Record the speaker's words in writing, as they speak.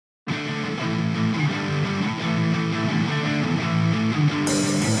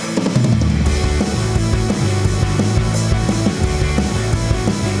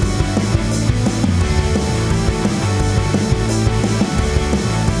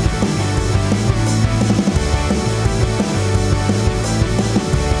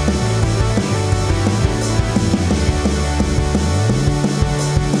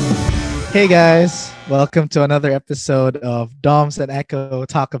Hey guys, welcome to another episode of Doms and Echo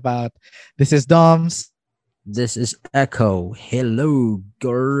Talk About. This is Doms. This is Echo. Hello,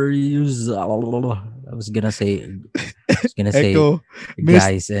 girls. I was gonna say Echo, Missed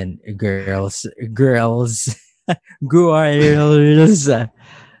guys and girls, girls.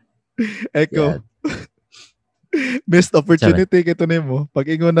 Echo, Yeah, missed sabi. opportunity kito nimo.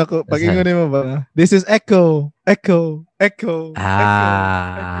 Pag-ingon Saan? nimo ba na? This is Echo, Echo, Echo, Echo, Echo.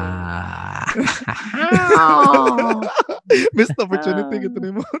 Ah. Missed opportunity kito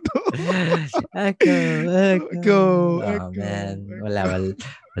nimo. Echo, Echo. Echo, Oh Echo, man, Echo.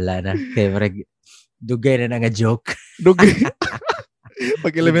 wala na. Kaya marag dugay na nga joke. Dugi.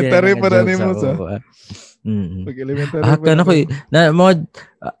 Pag Dugay na elementary nga para joke nimo sa sa. uwa. Mm. Pag elementary para Kano ko nimo. na mo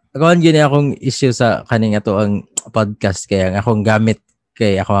kawan gini akong issue sa kaning ato ang podcast kaya ang akong gamit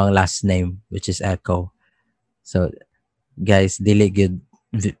kay ako ang last name which is Echo. So guys, dili good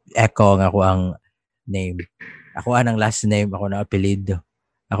Echo nga ako ang name. Ako ang last name, ako na apelyido.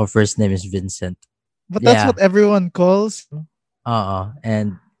 Ako first name is Vincent. But that's Yeah. what everyone calls.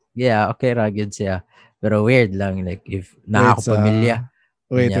 And yeah, okay ra gyud siya. Pero weird lang like if naa Wait, ako pamilya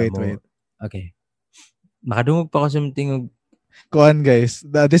wait, niya wait, mo. wait. Okay. Makadungog pa ko sa tingog. Go on, guys.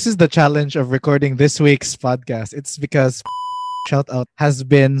 This is the challenge of recording this week's podcast. It's because shout out has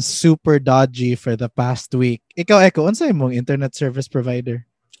been super dodgy for the past week. Ikaw, Echo, unsay mong internet service provider?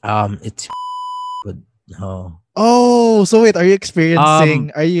 It's good. No. Oh, so wait, are you Um, experiencing?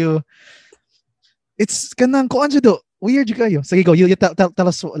 Are you? It's kanang ko anjo do. Weird you kayo. Sige, go. You tell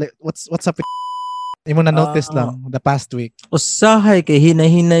us like what's up with. Imo na notice uh, lang the past week. usahay kay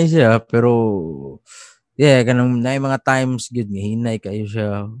hinay-hinay siya pero yeah, kanang na mga times good nga hinay kayo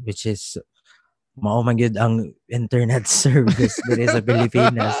siya which is mao man gyud ang internet service diri sa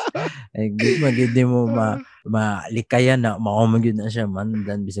Pilipinas. Ay good man gyud mo malikayan na mao man gyud na siya man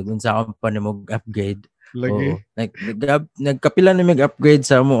dan bisag unsa ka pa nimo upgrade. Lagi. Oo. Nagkapila na mag-upgrade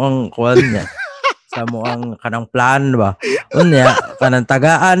sa mo ang kuan niya. Sa mo ang kanang plan ba. Unya kanang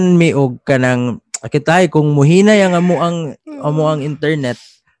tagaan mi og kanang kitay kung muhinay ang amo ang internet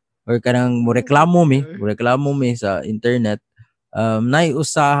or kanang mo reklamo mi sa internet nay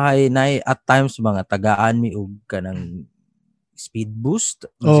usahay nay at times mga tagaan mi og kanang speed boost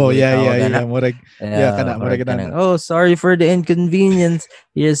Oh, siguro yeah, yeah, tawagan na yeah. Murag, yeah, murag kanang na. sorry for the inconvenience,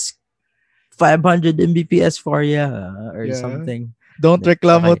 here's 500 Mbps for you or Yeah. something. Don't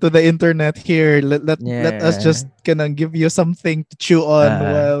reklamo Okay. to the internet here. Let us Yeah. just give you something to chew on Uh,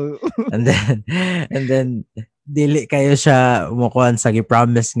 while and then and then dili kayo siya mukuan sa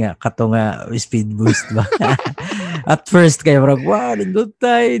gi-promise nga kato nga speed boost ba. At first kayo murag wow nindot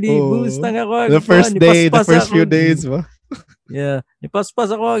tay di boost oh, ang ako the first day, the paspas first few ako. days ba? Yeah, paspas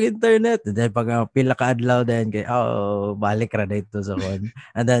ako ang internet. And then pag pila ka adlaw din kay balik ra dito sa kon.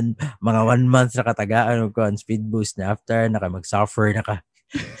 And then mga 1 month na katagaan ko ang speed boost na after naka mag-suffer na ka.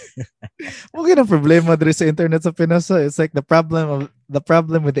 Okay na problema diri sa internet sa Pinas. It's like the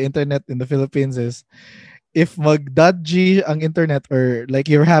problem with the internet in the Philippines is if mag-dodgy ang internet or like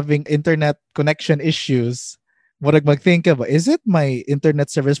you're having internet connection issues, murag magthink ka ba, is it my internet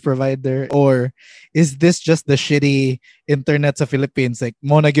service provider or is this just the shitty internet sa Philippines? Like,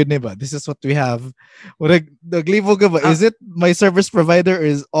 mo na gyud ni ba? This is what we have. Murag, naglibo ka ba? Is it my service provider or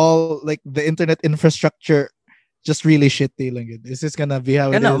is all like the internet infrastructure just really shitty lang yun? Is this gonna be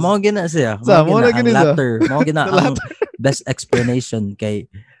how it Kana is? mao gina siya. Sa, Mao mo na gina ang gini sa. latter. Mao gina The ang latter. best explanation kay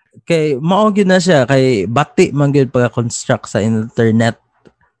mao gina siya kay bati man gyud pagka-construct sa internet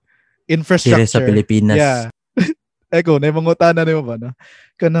Infrastructure. diri sa Pilipinas. Yeah. Eko, na mangutana nimo ba na?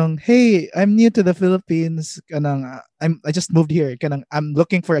 Kanang, hey, I'm new to the Philippines. Kanang, I just moved here. Kanang, I'm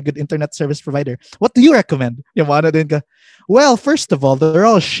looking for a good internet service provider. What do you recommend? Yung ano din ka, well, first of all, they're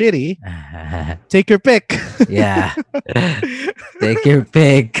all shitty. Take your pick. Yeah. Take your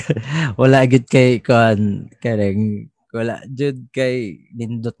pick. Wala gid kay kanang wala jud kay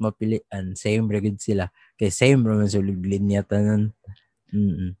nindot mapilian. Same ra gid sila. Kay same ra man sulog linya tanan.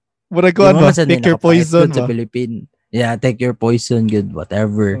 Mura ko ba? Pick your poison sa ba? Philippines. Yeah, take your poison good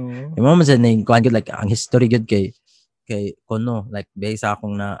whatever. Oh. Yung mga sa name kuan good like ang history good kay kuno like based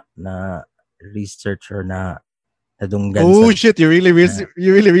akong na researcher na nadunggan Oh sa shit, you really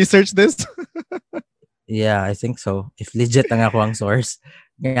researched this? yeah, I think so. If legit ang ako ang source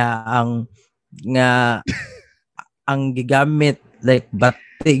nga ang gigamit like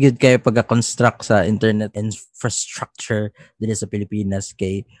bati good kay pagka-construct sa internet infrastructure dito sa Pilipinas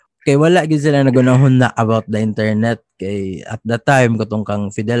kay wala gid sila nagunahon na about the internet kay at that time katong kang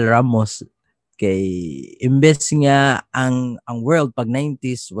Fidel Ramos kay imbes nga ang world pag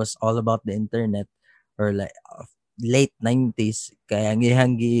 90s was all about the internet or like late 90s kaya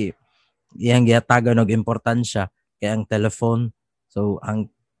ang iyang gihatagan og importansya kay ang telephone. So ang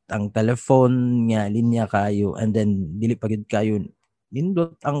telephone nga linya kayo, and then dili pa gid kayo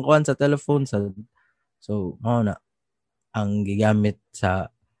nindot ang kuan sa telephone sa, so mao na ang gigamit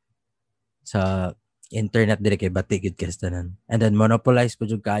sa internet diri kay bati gid kay tanan, and then monopolize po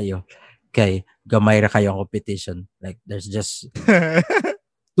jud kayo kay gamay ra kayo ang competition, like there's just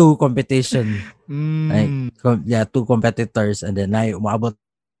two competition, like two competitors, and then ay umabot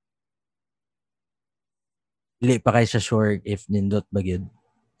dili pa kay siya sure if nindot ba gyud,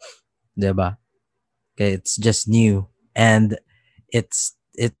 diba? Okay, it's just new, and it's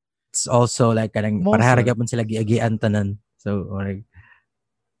also like kanang parehara gyapon sila giagian tanan, so like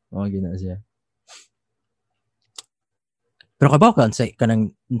gina siya. Pero kabaw ka unsay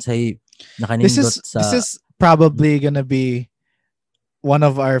kanang nakanindot sa this is probably gonna be one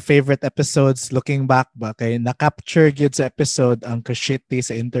of our favorite episodes looking back ba kay na-capture gyud sa episode ang kashiti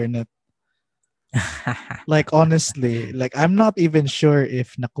sa internet. Like honestly, like I'm not even sure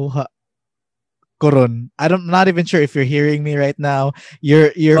if nakuha koron. I'm not even sure if you're hearing me right now.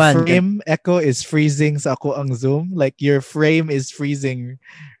 Your frame echo is freezing sa ako ang Zoom. Like your frame is freezing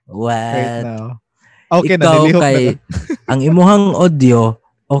right now. Okay, ikaw na nilihok kay ang imuhang audio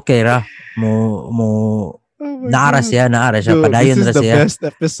okay ra mo naara siya padayon ra siya. This is the best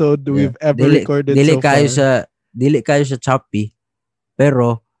episode we've ever recorded so far. Dili kayo sa choppy,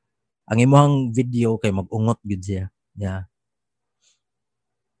 pero ang imuhang video kay mag-ungot gid siya. Yeah.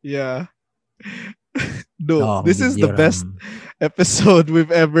 No, this is the best episode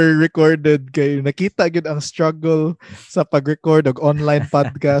we've ever recorded kay nakita gyud ang struggle sa pag-record og online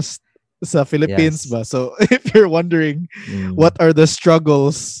podcast sa Philippines ba. So if you're wondering what are the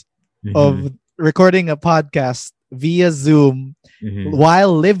struggles of recording a podcast via Zoom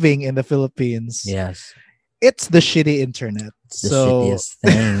while living in the Philippines. Yes. It's the shitty internet. It's the shittiest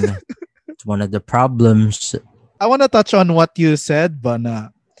thing. It's one of the problems. I want to touch on what you said,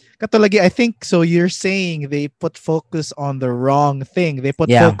 Bana. Katulagi, I think, so you're saying they put focus on the wrong thing. They put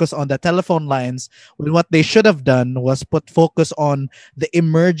focus on the telephone lines when what they should have done was put focus on the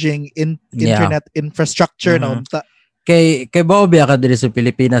emerging internet infrastructure. No? Kay Bobby ka diri sa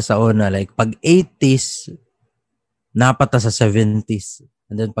Pilipinas sa una, like pag 80s napata sa 70s,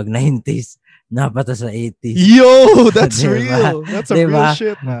 and then pag 90s napata sa 80s. Yo, that's real. That's a real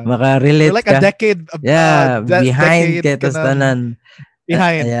shit, man. Maka-relate like a decade behind kay tanan.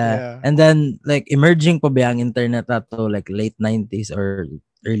 Behind. And then like emerging pa ba ang internet ato like late 90s or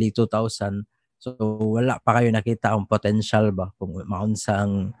early 2000. So wala pa kayo nakita ang potential ba kung maunsa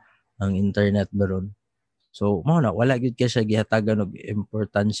ang internet baron. So mo na wala gyud kay siya gihatagan og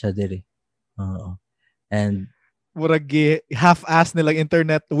importansya diri. And murag half-ass nilang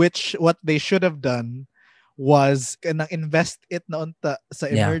internet, which what they should have done was kanang invest it na unta sa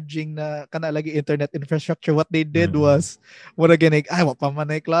emerging na kana lagi internet infrastructure. What they did was murag ginig wa pa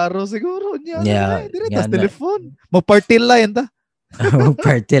man ay klaro siguro nya dire tas telephone mo party line ta.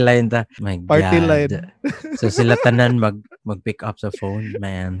 Party line ta. My party God. Line. So sila tanan mag-pick up sa phone,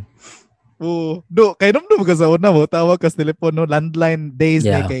 man. Kay numdum ka sa una mo tawag ka sa telepono landline days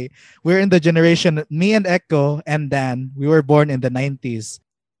kay we're in the generation, me and Echo and Dan, we were born in the 90s.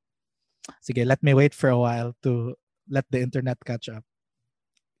 Sige, let me wait for a while to let the internet catch up.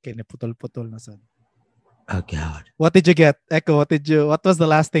 Okay, naputol-putol na sad. Oh God. What did you get? Echo, what was the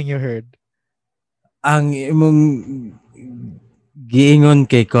last thing you heard? Ang imong giingon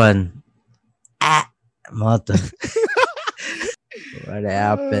kay Kon. Moto. What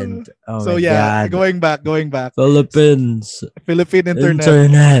happened? Oh so my God. going back. Philippine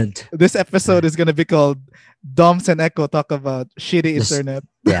internet. This episode is gonna be called Doms and Echo talk about shitty internet.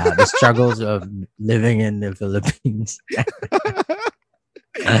 The struggles of living in the Philippines.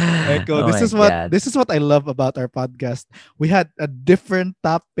 Echo, this is what I love about our podcast. We had a different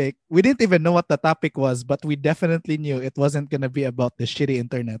topic. We didn't even know what the topic was, but we definitely knew it wasn't gonna be about the shitty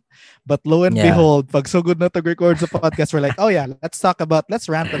internet. But lo and behold, pag so good na to record the podcast, we're like, oh yeah, let's rant about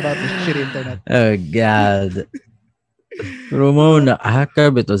the shitty internet. Oh God. Pero mo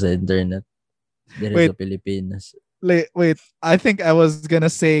nakahakab ito sa internet. Dito sa Pilipinas. Wait, I think I was gonna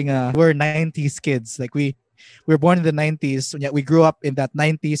say we're 90s kids. Like we were born in the 90s. We grew up in that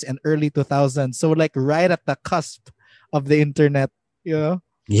 90s and early 2000s. So like right at the cusp of the internet, you know?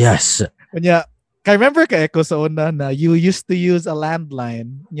 Yes. I remember ka Echo sa una na you used to use a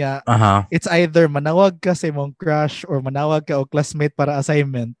landline. It's either manawag ka sa imong crush or manawag ka o classmate para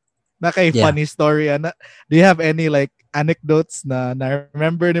assignment. Funny story. Do you have any like anecdotes na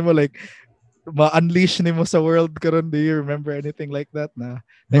remember nimo like ma-unleash nimo sa world karon. Do you remember anything like that na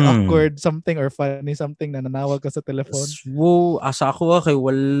awkward something or funny something na nanawag ka sa telephone? So, asa ako kay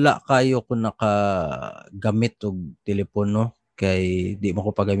wala kayo ko nakagamit og telepono kay di mo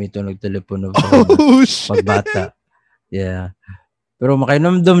ko pagamiton og telepono pagbata. Yeah. Pero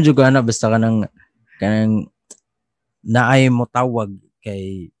makainomdom jud na basta kanang naay mo tawag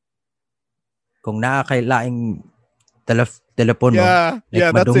kay kung naa kay laing telepono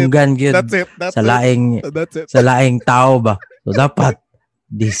like madunggan gyud sa laing tao ba. So dapat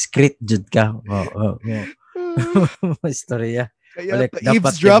discreet jud ka. Istorya. Kaya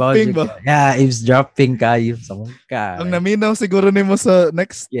eavesdropping ba? Yeah, eavesdropping kayo sa mungka. Ang naminaw siguro nimo sa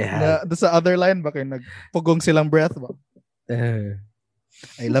next na sa other line ba kay nagpugong silang breath ba?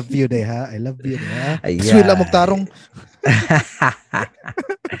 I love you day ha. I love you day ha. Sweet lang magtarong.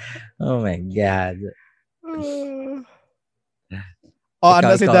 Oh my God.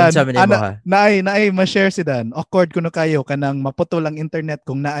 Ano si Dan? Naay ma-share si Dan. Awkward kuno kayo kanang maputol ang internet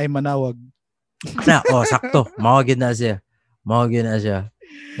kung naay manawag. Sakto. Mawagin na siya.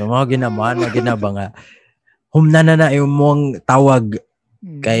 So, mawagin na ba nga. Humna na yung mong tawag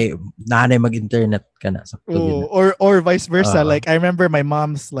kay nanay mag-internet ka na. Sakto. Or vice versa. Like, I remember my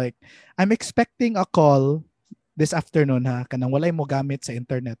mom's like, I'm expecting a call this afternoon ha. Kanang walay mo gamit sa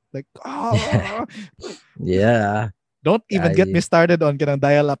internet. Like, yeah. Don't even get me started on kanang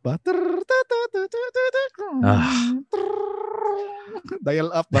dial-up ba?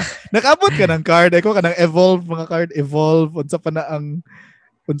 Dial-up ba? Nakabot ka ng card. Eko ka ng evolve, mga card. Evolve. Unsa pa na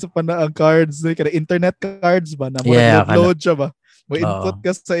ang cards. Kanang internet cards ba? Na mo upload siya ba? Mo input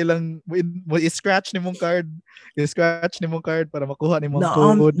ka sa ilang, mo i-scratch ni mong card. I-scratch ni mong card para makuha ni mong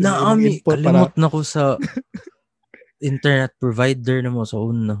code. Kalimot na ko sa internet provider na mo sa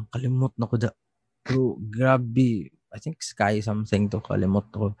una. Kalimot na ko da. Pero grabe. I think Sky something to kalimot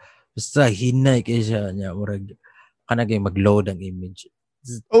ko. Basta hinay kay siya niya murag kanagay mag-load ang image.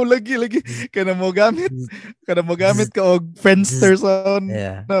 Lagi kana mo gamit ka og Friendster son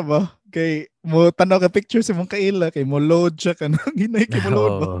na ba? Kay mo tanaw ka pictures imong kaila kay mo load siya kanang hinay kay mo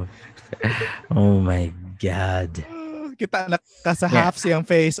load ba? Oh my God. Kita na ka sa half siyang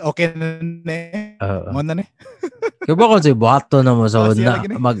face. Okay na ne. Mo na ne. Kaya ba kung si buhato na mo sa na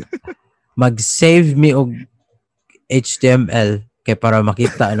mag-save me og HTML kay para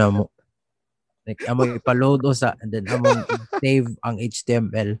makita na mo. Like, amo ipaload and then amo save ang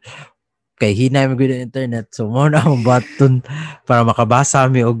HTML kay hinay mo gud internet. So, mo na ang button para makabasa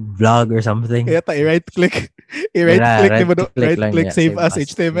mi og blog or something. Kaya i-right click. Right click, save as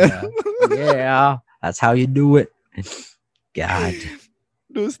HTML. Yeah. That's how you do it. God.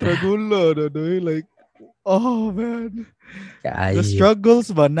 No struggle, like, oh man. The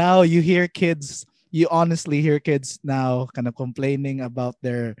struggles, but now you honestly hear kids now kind of complaining about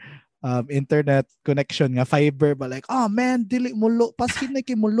their internet connection nga fiber ba like man dili mo paskin na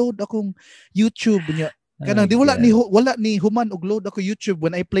kay mo load akong YouTube niya kanang di wala ni human og load ako YouTube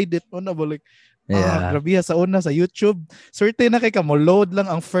when I played it ba like grabe sa una sa YouTube swerte na kay ka mo load lang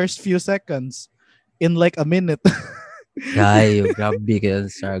ang first few seconds in like a minute. Kayo grabe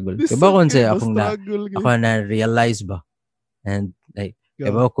kay struggle diba kun say ako na realize ba and like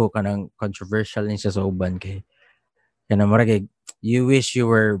diba ko kanang controversial din siya sa uban kay kanang marag you wish you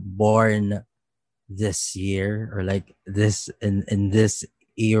were born this year or like this in this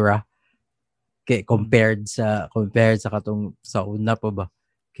era kay compared sa katong sa una pa ba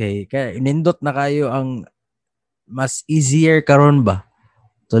kay inindot na kayo ang mas easier karon ba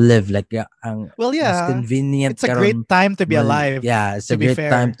to live like ang mas convenient it's a great time to be alive. It's a great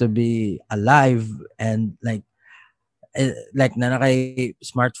time to be alive and like na kay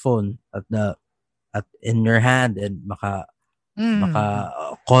smartphone at in your hand and maka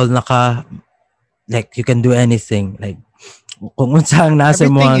call na ka like you can do anything like kung unsa ang nasa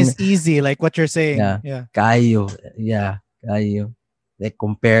mo everything is easy like what you're saying. Kayo like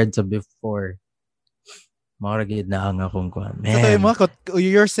compared to before maragid na ang akong kuan man. So,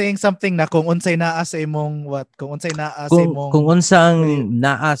 you're saying something na kung unsay naa sa imong kung unsang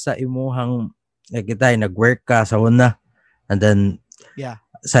naa sa imuhang like kitay nag-work ka sa una and then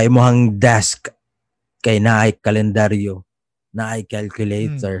sa imuhang desk kay naay kalendaryo naay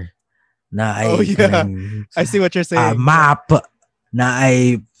calculator naay I see what you're saying. Map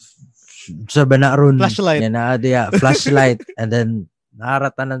naay sa banaron flashlight and then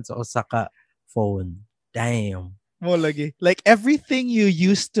naratanan sa usa ka phone. Damn. Mo lagi like everything you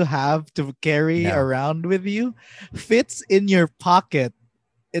used to have to carry around with you fits in your pocket.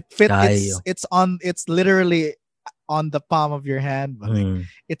 It fits. It's literally on the palm of your hand. But like,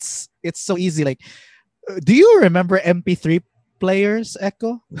 it's so easy. Like, do you remember MP3 players,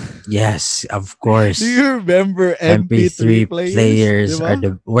 Echo? Yes, of course. Do you remember MP3 players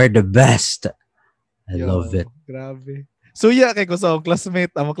diba? were the best. I Yo, love it. Grabe. So yeah, kay ko sa ang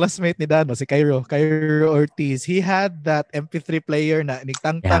classmate ni Dano, si Cairo Ortiz, he had that MP3 player na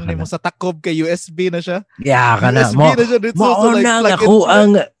nigtangtang Yeah, nimo kana. sa takob kay USB na siya. Yeah, kana. USB na siya dito so like Mauna plug nga and ako play.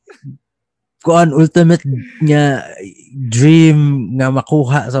 ang kuan ultimate nga dream nga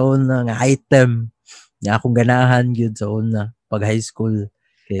makuha sa una nga item nga akong ganahan gyud sa una pag high school.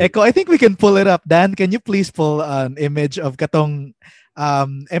 Okay. Echo, I think we can pull it up. Dan, can you please pull an image of katong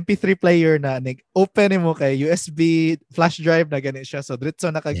MP3 player na open mo kay USB flash drive na gani siya. So dito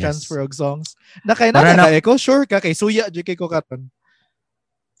naka-transfer og songs. Na kay na Echo, sure ka kay suya jud kay ko karon.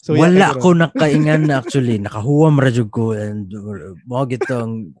 So wala ko nakaingan na actually nakahuwam ra jud ko and mo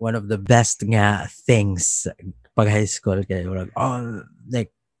gitong one of the best nga things pag high school kay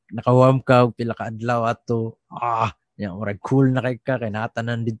like nakahuwam ka og pila ka adlaw ato yang murag cool na kay ka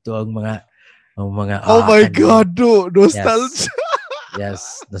natanan dito ang mga oh my god, nostalgia.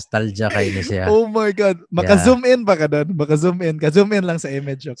 Yes, nostalgia kay ni siya. Oh my god, maka-zoom in ba ka doon? Maka-zoom in, ka-zoom in lang sa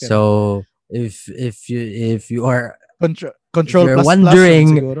image, okay. So if you are control plus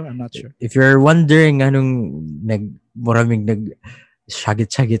wondering, siguro, I'm not sure. If you're wondering anong maraming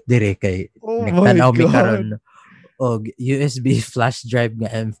shagit-shagit dire kay nagtanaw mi karon og USB flash drive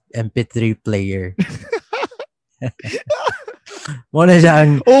nga MP3 player. Mo na siya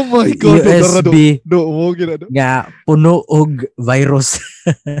ang oh my god, USB nga puno og virus.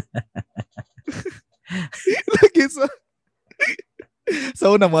 Lagi sa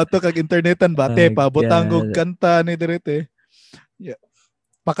una mo ato kag internetan bate pa butang og kanta ni direte. Yeah.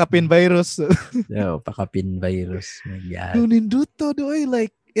 Pakapin virus. Pakapin virus. No, ninduto do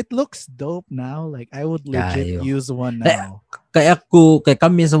like it looks dope now. Like I would legit use one now. Kay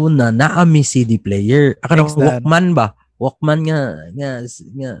kami sa una naami CD player. Walkman ba? Walkman nga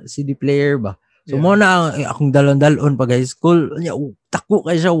CD player ba? So mo na akong dalon-dalon pag high school, tako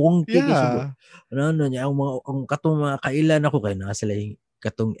kay siya wongki siya. Ano niya ang katong mga kailan ako kay na sila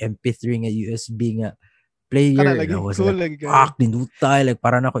katong MP3 nga USB nga player. Lagi cool lagi. Nindutay like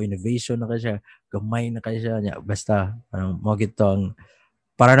para na ako innovation na kay siya. Gamay na kay siya niya. Basta mo gitong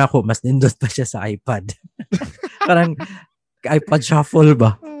para na ako mas nindot pa siya sa iPad. Parang iPad shuffle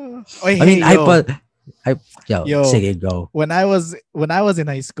ba? iPad. Sige, go. When I was in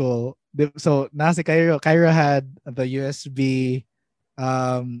high school, so nasi Cairo had the USB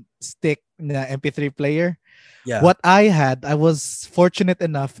stick na MP3 player. Yeah. What I was fortunate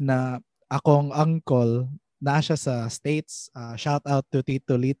enough na akong uncle na siya sa States. Shout out to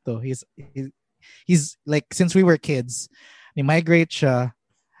Tito Lito. He's like since we were kids, ni migrate siya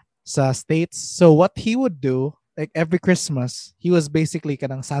sa States. So what he would do, like every Christmas, he was basically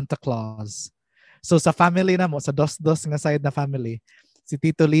kanang Santa Claus. So sa family na mo, sa dos-dos nga side na family, si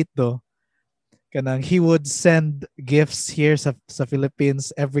Tito Lito, kanang he would send gifts here sa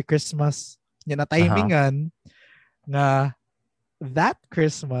Philippines every Christmas. Yan na timingan nga that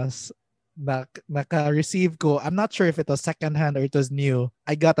Christmas naka-receive ko, I'm not sure if it was secondhand or it was new.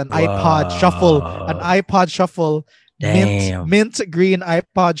 I got an iPod Shuffle, mint green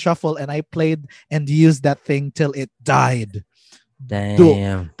iPod Shuffle, and I played and used that thing till it died.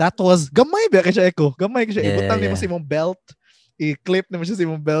 Damn. That was gamay ba kay siya Echo? Gamay kay siya. Ibutang nimo sa imong belt. I-clip nimo siya sa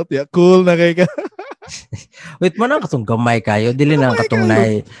imong belt. Yeah, cool na kay ka. Wait mo na katong gamay kayo. Dili na katong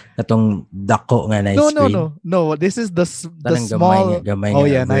katong dako nga na screen. No, this is the small. Gamay oh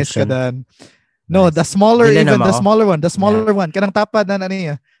yeah, nice ka dan. No, nice. The smaller dili even the smaller one. The smaller one. Kanang tapad na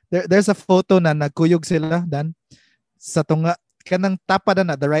niya. There's a photo na nagkuyog sila dan sa tunga. Kanang tapad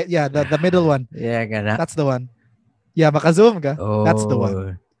na the right. Yeah, the middle one. Yeah, kana. That's the one. Yeah, maka-zoom ka. Oh. That's the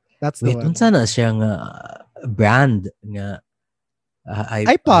one. Wait, unsa na siya nga brand nga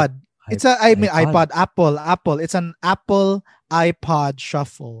iPod. It's iPod. Apple. It's an Apple iPod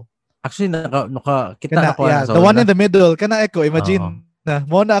Shuffle. Actually, kita na ko. Yeah, the one in the middle. Kana Echo, imagine na.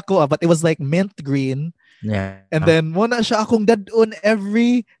 Muna ako, but it was like mint green. Yeah. And then muna siya akong dadun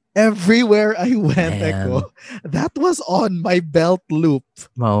everywhere I went, Echo. That was on my belt loop.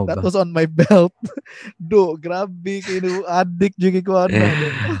 That was on my belt. Do, grabe kayo addict jud ko ano.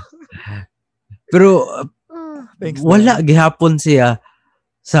 Pero thanks. Wala gihapon siya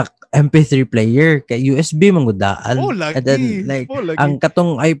sa MP3 player kay USB manggudaan. And then like ang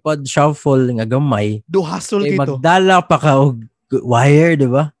katong iPod Shuffle nga gamay. Do hassle kito. Magdala pa ka og wire, di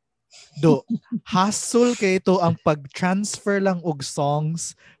ba? Do hassle kay ito ang pag-transfer lang og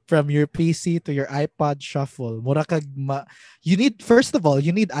songs from your PC to your iPod Shuffle. Mura kag you need first of all,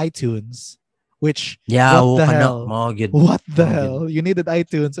 you need iTunes which Yeah, what the kana hell? mo gyud. What the Mao gyud. hell? You needed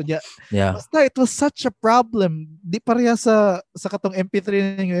iTunes. And Yeah. basta it was such a problem. Di pareha sa katong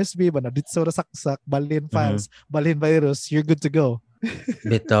MP3 ng USB ba na dito sa saksak, balhin files, balhin virus, you're good to go.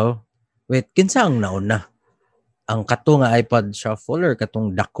 Bitaw. Wait, kinsa ang nauna? Ang kato nga iPod Shuffle or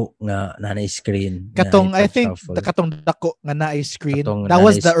katong dako nga nanay screen? Katong I iPod think Shuffle? the katong dako nga na screen. Katong That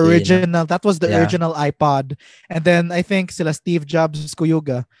was nanay the screen, original. That was the Yeah. original iPod. And then I think sila Steve Jobs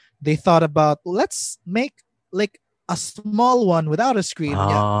Kuyuga, they thought about let's make like a small one without a screen.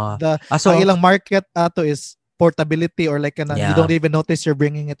 The so, ang ilang market ato is portability or like kanang you Yeah. don't even notice you're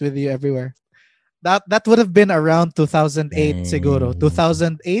bringing it with you everywhere. That would have been around 2008 siguro.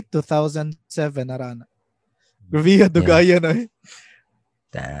 2008, 2007 arana. Grabe dugaya na.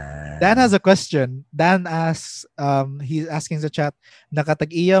 Dan has a question. Dan asks, he's asking sa chat,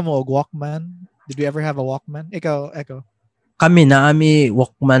 nakatag-iya mo og Walkman? Did you ever have a Walkman? Ikaw. Kami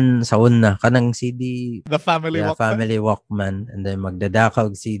Walkman sa una. Kanang CD. The family Walkman? Family Walkman. And then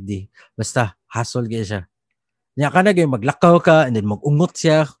magdadakaw og CD. Basta, hassle kaya siya. Nya ka na maglakaw ka, and then mag-ungot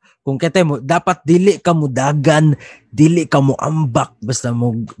siya. Kung kete mo, dapat dili ka mo dagan, dili ka mo ambak, basta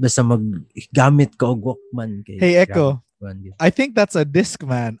maggamit ka og Walkman. Hey, Echo. I think that's a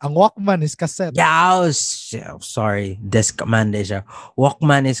Discman. Ang Walkman is cassette. Yeah, sorry. Discman din siya.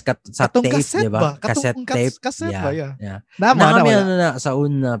 Walkman is sa katong tape, cassette di ba? Cassette tape. Cassette ba, yeah. Nakami na sa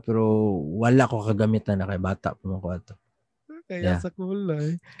una, pero wala ko kagamitan na kay bata pa mo ko ito. Kaya sa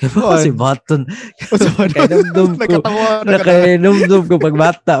kulay. Kaya si Baton. Nakainomdom ko pag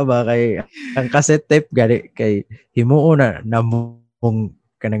bata ba kay ang cassette tape gani kay himuo na namong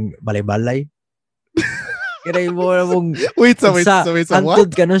kanang balay-balay. Kaya himuo na mong wait, so what?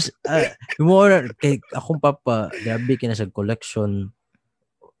 Antod ka no, himuo na kay akong papa, grabe kinasag collection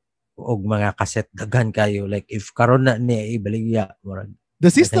og mga cassette daghan kayo. Like if karon na niya ibaligya.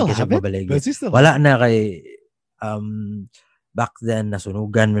 Does he still have it? Wala na kay back then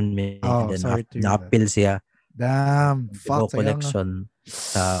nasunugan man me and then na-appeal siya. Damn, fuck collection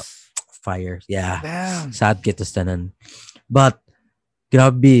sa fire. Yeah. Damn. Sad kito tanan. But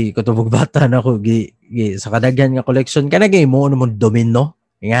grabe katubog bata na ko sa kadaghan nga collection kana gay mo mo domino.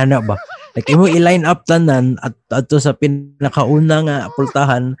 Nga na ba? Like imo i-line up tanan at ato sa pinakauna nga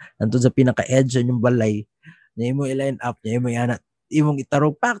pultahan anto sa pinaka-edge yung balay. Nya imo i-line up, nya imo yana imong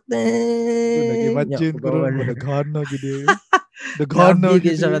itarog partner. Nag-imagine ko ron naghana gid. Grabe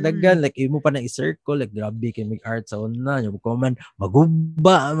kay sa kadaghan, like imo pa na i-circle, like grabe kay make art sa una, yung comment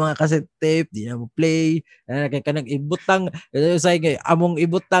maguba ang mga cassette tape, di na mo play, kay kanang ibutang, say kay among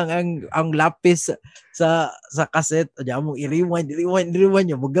ibutang ang lapis sa cassette, among i-rewind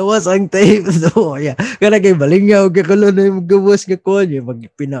yung magawas ang tape. So yeah, kanang kay balingaw kay kulo na yung magawas nga kon, yung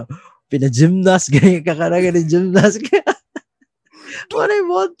pina-gymnast gay ka kanang gymnast ka. What I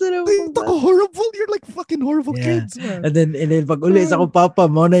want to know. Horrible. You're like fucking horrible kids, man. And then pag uli sa akong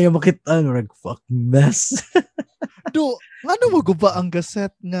papa, mo na yung makita, like, fucking mess. Do, ano maguba ang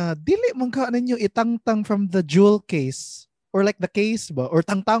cassette nga, dili man ka ninyo itangtang from the jewel case? Or like the case ba? Or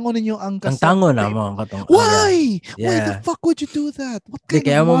tangtangon ninyo ang cassette? Tangtangon na mo ang katong. Why? Yeah. Why the fuck would you do that? What kind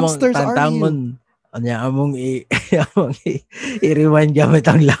of monsters are you? Anya among i-rewind gamit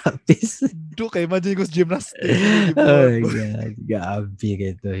ang lapis. Do kay imagine ko sa gymnastics. Oh my god, gabi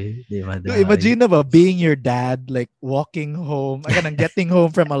kito imagine na ba being your dad, like walking home, getting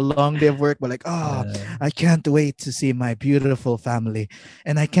home from a long day of work, but like, I can't wait to see my beautiful family,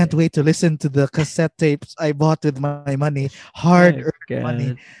 and I can't wait to listen to the cassette tapes I bought with my money, hard-earned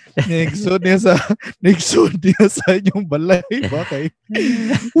money. Nag-sud niya sa inyong balay. Bakit?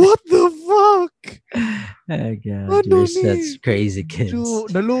 What the fuck? Oh God, you're such crazy kids.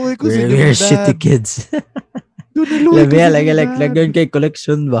 Naluwi ko sa We're shitty kids. Lagan kay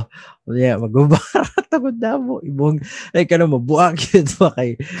collection ba? Yeah, magubara tagod na mo. Ibong, like, mabuak yun ba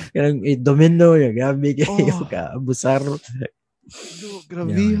kay, domino, yung gabi kayo ka, abusar.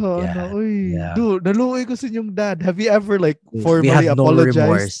 Grabe ha. Naluwi ko sa inyong dad. Have you ever like formally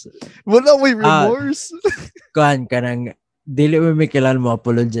apologized? Wala may remorse. Kuhan ka nang dili mo may kailan mo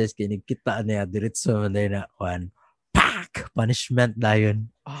apologize kay nagkita niya diretso man na kuhan. Pak! Punishment na yun.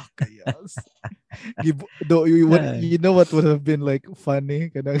 Kayas. You know what would have been like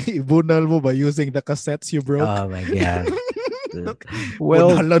funny? Kanang ibunal mo ba using the cassettes you broke? Oh my God.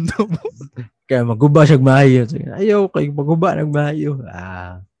 Well, kaya maguba siya maayo. Ayaw kay maguba nang maayo.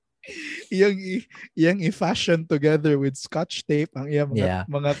 Iyang i-fashion together with scotch tape ang iyang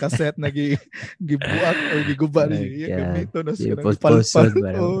mga cassette na gibuak or giguba niya. Gamito na siya.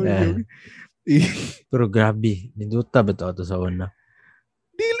 Pero grabe, ninduta ba ito sa una?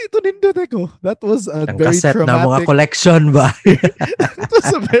 Dili to nindot ako. That was a Ang very cassette na mga traumatic. collection ba? It was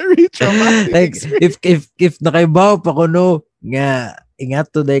a very traumatic Like experience. if nakaibaw pa ko no nga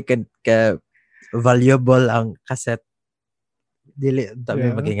ingat to day ka valuable ang cassette dili tabi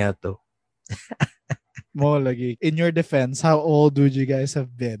Yeah. magingat to. Mo lagi. In your defense, how old would you guys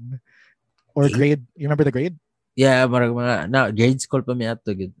have been? Or 8? grade? You remember the grade? Yeah, mga na grade school pa mi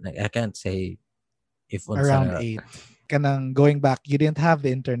ato gid. Like, I can't say if Around unsa 8. Kanang going back, you didn't have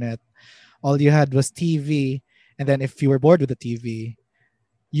the internet. All you had was TV. And then if you were bored with the TV,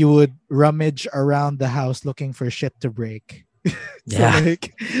 you would rummage around the house looking for shit to break. Yeah.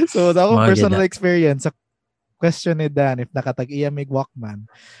 So that was Mga personal gina. experience. Sa question ni Dan, if nakatag-iya mig Walkman,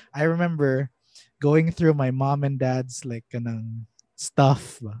 I remember going through my mom and dad's like kanang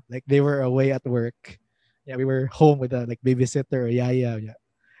stuff. Like they were away at work. Yeah, we were home with a like babysitter or yaya. Yeah.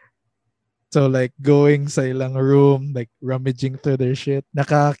 So like going sa ilang room, like rummaging through their shit.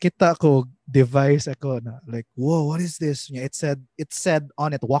 Nakakita ko device ako na like, whoa, what is this? Yeah, it said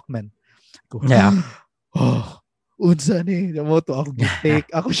on it Walkman. Ko, Yeah. oh, unsa ni? Mo to ako gitake.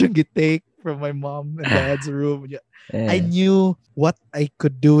 Ako siyang gitake from my mom and dad's room. Yeah. I knew what I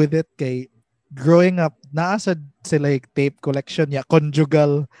could do with it kay growing up, naasa sila like tape collection, yeah,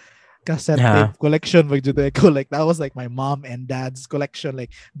 conjugal cassette tape collection. Like that was like my mom and dad's collection.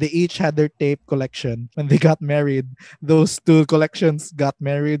 Like they each had their tape collection. When they got married, those two collections got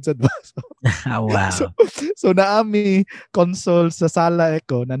married. So, Wow. so naami console sa sala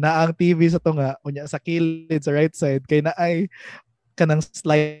ko na naang TV sa tunga unya sa kilid sa right side kay naay kanang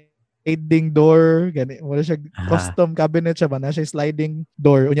sliding door gani wala siya custom cabinet siya ba na siya sliding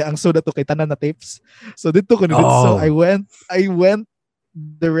door unya ang suda to kay tanan na tapes. So dito ko so I went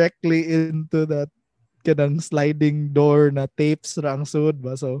directly into that kanang sliding door na tapes ra ang sud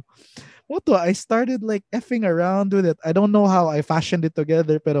ba. So I started like effing around with it. I don't know how I fashioned it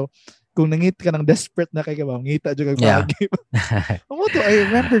together pero kung nangit ka ng desperate na kay ka ba ngita jud kag bagay. I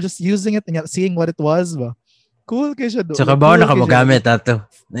remember just using it and seeing what it was ba. Cool kay siya do. So kabaw na ka mo gamit ato.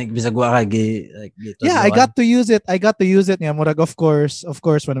 Like bisag wa ka like dito. Yeah, I got to use it. Yeah, murag of course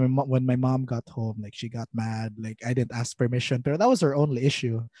when my mom got home, like she got mad. Like I didn't ask permission, pero that was her only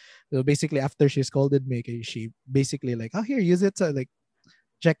issue. So basically after she scolded me, she basically like, "Oh, here, use it." So like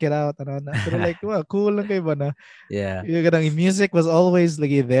check it out and pero like, well, cool lang kay ba na. Yeah. Music was always like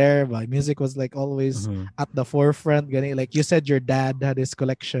there, but music was like always at the forefront. Like you said, your dad had his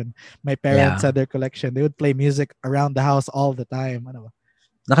collection. My parents had their collection. They would play music around the house all the time. Ano ba?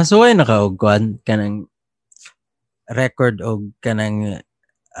 Nakasuway na ka og kanang record og kanang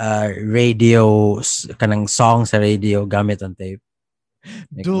radio kanang song sa radio gamit ang tape.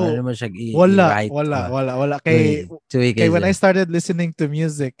 Like, wala kay when I started listening to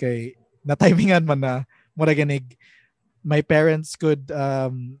music kay na timingan man na mura ganig my parents could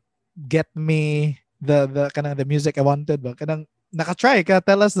get me the kanang the music I wanted ba kanang naka-try ka,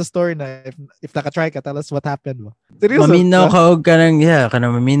 tell us the story na if naka-try ka, tell us what happened ba. Seryoso, maminaw ka og kanang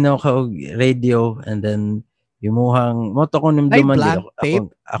kanang maminaw ka og radio and then imuhang moto ko nim duman dito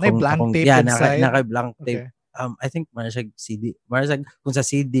akong tape inside naka-blank tape. I think marasag CD. Marasag kung sa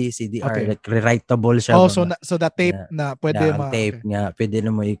CDR like rewritable siya. So that tape na pwede tape nga pwede na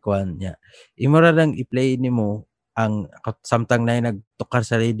mo ikuan niya. Imo ra lang i-play nimo ang samtang na nagtukar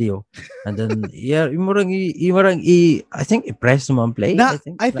sa radio and then imo rang I think i-press mo ang play.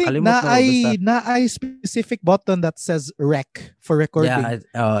 I think na I specific button that says rec for recording.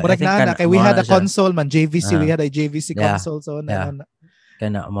 Yeah, we had a console man JVC, we had a JVC console so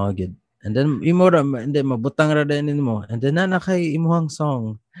kana mo gid. And then mabutang ra din mo and then na kay imuhang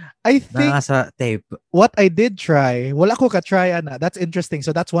song I think sa tape. What I did try wala ko ka try that's interesting.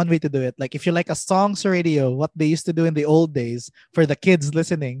 So that's one way to do it. Like if you like a song sa radio, what they used to do in the old days for the kids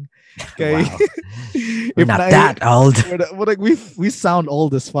listening, okay. Wow. We're not that old. Like we sound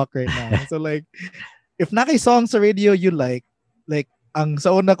old as fuck right now. So like if naka song sa radio you like ang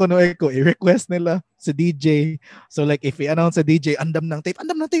sa una ko i-request nila sa DJ. So like if i-announce sa DJ, andam ng tape.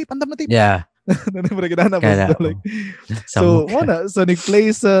 Yeah. So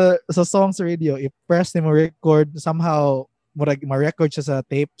nag-play sa song sa radio, i-press nimo record somehow ma-record siya sa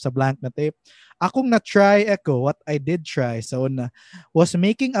tape, sa blank na tape. Akong na-try what I did try sa una was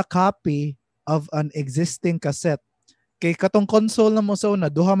making a copy of an existing cassette. Kay katong console na mo sa una,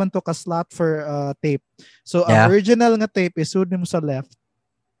 duha man to ka slot for tape. So ang original nga tape is sud nimo sa left.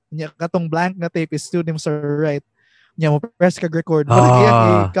 Nya katong blank na tape is sud nimo sa right. Nya mo press kag record.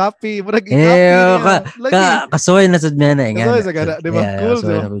 Copy, kasoy na sud na nga. Kasoy sa gana, di ba? Cool so.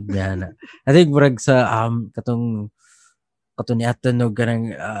 I think murag sa katong ni ato no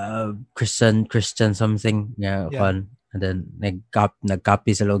ganang Christian something nga kon. And then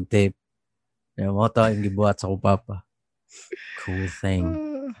nag-copy sa log tape. Yung mo to yung gibuhat sa akong papa. Cool thing.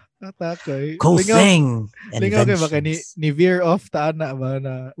 Atakoy. Cool Lingaw, thing. lingaw kay baka Inventions. ni veer off ta na ba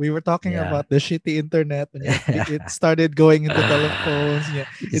na we were talking Yeah. about the shitty internet and it started going into telephones. Yeah.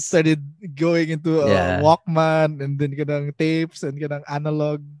 It started going into Yeah. Walkman and then kanang tapes and kanang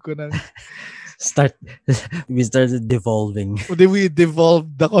analog kanang We started devolving. then we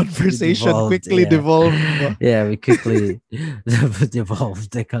devolved the conversation quickly yeah. devolved ba? Yeah, we quickly devolved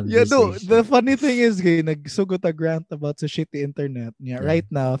the Yeah, conversation. no, the funny thing is kay nagsugot a grant about sa shitty internet. Yeah, right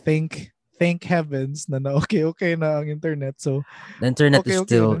now thank heavens na okay na ang internet. So The internet is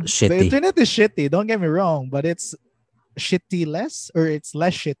still na. shitty. The internet is shitty, don't get me wrong, but it's shitty less or it's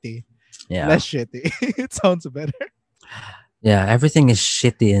less shitty. Yeah. Less shitty. It sounds better. Yeah, everything is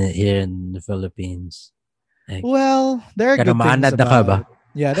shitty here in the Philippines. Like, Well, there are good things maanad na ka ba? about it.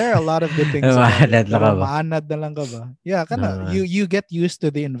 Yeah, there are a lot of good things about it. Pero maanad na lang ka ba? Yeah, kana you get used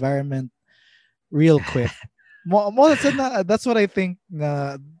to the environment real quick. That's what I think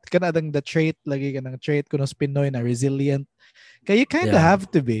na kanadang the trait lagi kanang trait kuno sa Pinoy na resilient. Kaya you kind of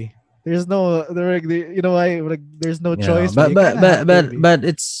have to be. There's no you know why there's no choice. But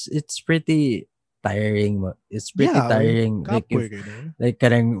it's pretty tiring. It's pretty tiring. Like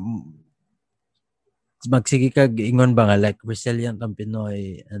karang magsige kag ingon ba nga like resilient ang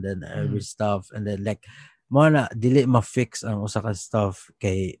Pinoy and then every stuff and then like mo na dili ma-fix ang usa ka stuff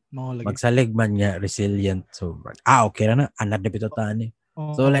kay magsalig man nga resilient so okay ra na anad na bitotan ni.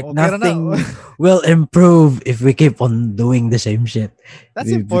 So like nothing will improve if we keep on doing the same shit. That's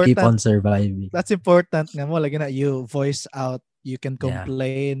We important. keep on surviving. That's important nga mo lagi na you voice out. You can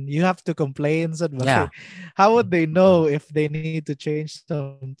complain. You have to complain. So how would they know if they need to change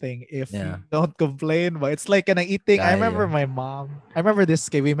something if you don't complain? But it's like eating. I remember my mom. I remember this.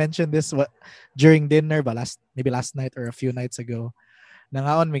 We mentioned this during dinner, but maybe last night or a few nights ago.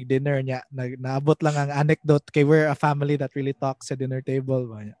 Nangaon mig dinner niya. Naabot lang ang anecdote. Kay we're a family that really talks at dinner table.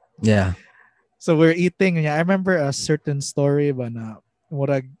 Ba? Yeah. So we're eating. I remember a certain story. Ba na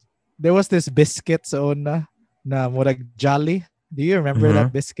there was this biscuit sa una na murag Jolly. Do you remember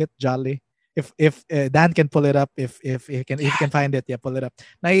that biscuit Jolly? If Dan can pull it up, if he can find it, pull it up.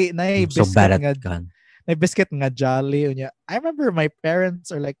 So bad at gun. Na biscuit nga Jolly. I remember my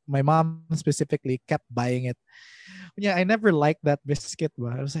parents or like my mom specifically kept buying it. I never liked that biscuit.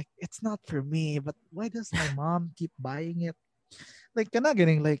 Ba? I was like, it's not for me. But why does my mom keep buying it? Like kana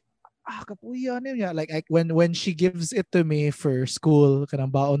ganing like kapuya niya. Like when she gives it to me for school, kanang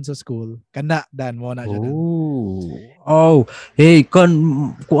baon sa school, kana Dan mo na siya. Oh, hey,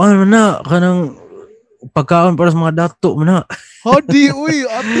 kuan na kanang pagkaon para sa mga dato mo na. Howdy, uy,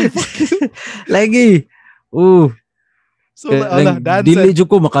 ate, lagi. So Dan dili jud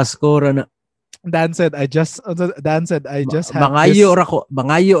ko makaskora na. Dan said I just had bangayo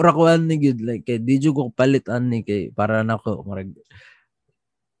ra ko ani gid like kay di jud ko palitan ni kay para nako marag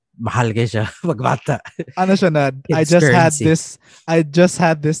mahal kay siya pagbata. Ano siya na? I just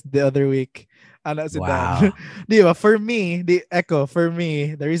had this the other week. Ano si Dan? Di ba? For me,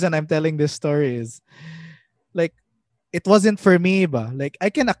 the reason I'm telling this story is like it wasn't for me ba? Like I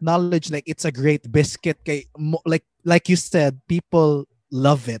can acknowledge like it's a great biscuit kay like you said, people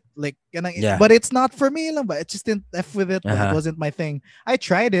love it. Like but it's not for me lang ba? It just didn't F with it. It wasn't my thing. I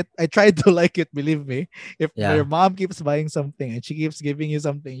tried it. I tried to like it, believe me. If your mom keeps buying something and she keeps giving you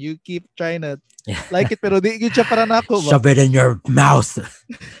something, you keep trying to like it pero di gyud siya para nako ba? Shove it in your mouth.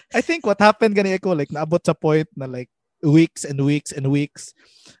 I think what happened gani ako like naabot sa point na like weeks and weeks and weeks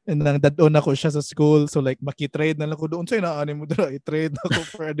and nang dadon ako siya sa school so like makitrade na lang ko doon sa inaani mo dira i-trade ako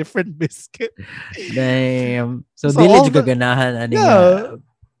for a different biscuit. Damn. So dili jud kaganahan ani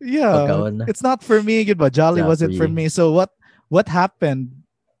yeah. It's not for me gud ba? Jolly wasn't for me. So what happened?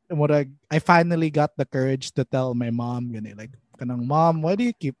 I finally got the courage to tell my mom gani like kanang mom, why do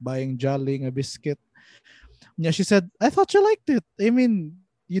you keep buying Jolly nga biscuit? Yeah, she said, I thought you liked it. I mean,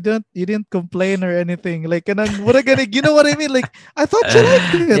 you didn't complain or anything. Like, you know what I mean? Like, I thought you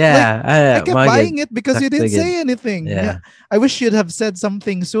liked it. Yeah, I kept buying it because you didn't say anything. Yeah. I wish you'd have said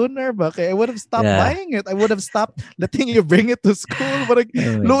something sooner, but I would have stopped buying it. I would have stopped letting you bring it to school. But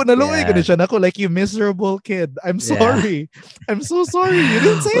like, you miserable kid. I'm sorry. I'm so sorry. You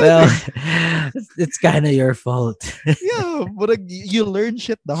didn't say anything. It's kind of your fault. Yeah, but you learn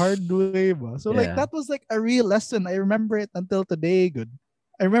shit the hard way. Ba? So like that was like a real lesson. I remember it until today. Good.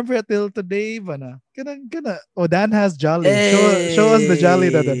 I remember it till today, Bana. Kana. Oh, Dan has Jolly. Hey, show us the Jolly,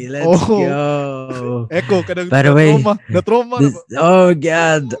 Dan. Let's go. Echo, by the way, oh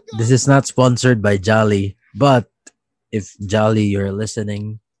God, this is not sponsored by Jolly, but if Jolly, you're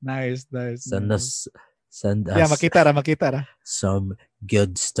listening, nice. Send us Send Yeah, us makita ra. some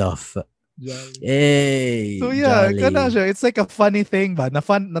good stuff. Jolly. Hey, So yeah, Jolly. kana siya. It's like a funny thing ba? Na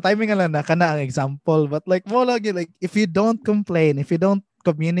timing lang na kana ang example. But like mo lagi like if you don't complain, if you don't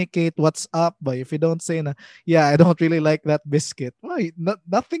communicate what's up, but if you don't say na, yeah, I don't really like that biscuit. Why?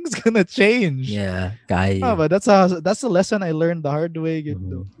 Nothing's gonna change. Yeah, But that's a lesson I learned the hard way. Mhm.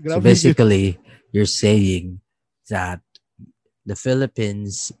 So Grabe yun. basically, you're saying that the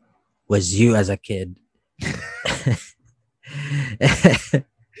Philippines was you as a kid.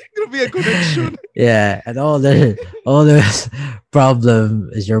 Grabe yung connection. Yeah, and all the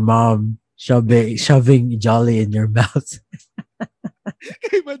problem is your mom shoving Jolly in your mouth.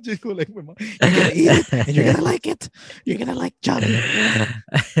 Imagine ko like, you're gonna eat it and you're gonna like it. You're gonna like Jolly.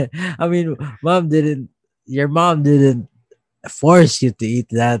 I mean, your mom didn't force you to eat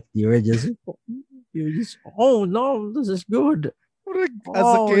that. You were just, oh no, this is good. As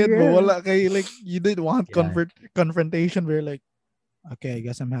a kid, yeah. wala kay, like, you didn't want Yeah. confrontation. We're like, okay, I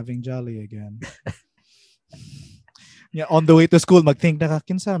guess I'm having Jolly again. Yeah, on the way to school, magthink na ka,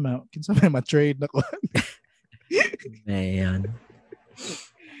 kinsa may ma-trade na ko. Man.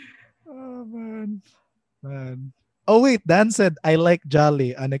 Oh, man. Oh, wait, Dan said, I like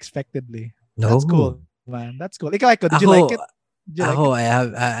Jolly unexpectedly. That's cool, man. That's cool. Ikaw, did you like it? Did you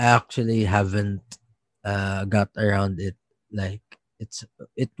like it? I actually haven't got around it. Like,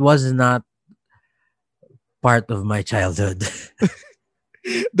 it was not part of my childhood.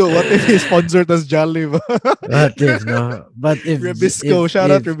 No, what if he sponsored us Jolly? What if, no? But if Rebisco, shout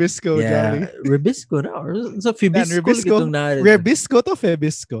out Rebisco, Jolly. Rebisco na? Or sa Fibisco Rebisco. itong narito. Rebisco to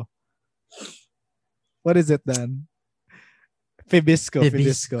Febisco. What is it then? Fibisco.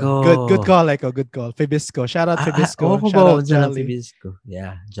 Good call, Echo. Good call. Fibisco. Shout out Fibisco. Shout out Jolly. Fibisco.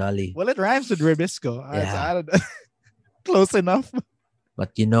 Yeah, Jolly. Well, it rhymes with Rebisco. Yeah. I don't close enough.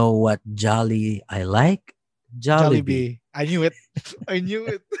 But you know what Jolly I like? Jollibee. I knew it.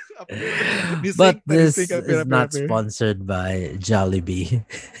 But this is not sponsored by Jollibee.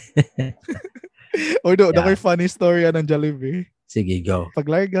 Or no, yeah. Funny story ng Jollibee. Sige, go.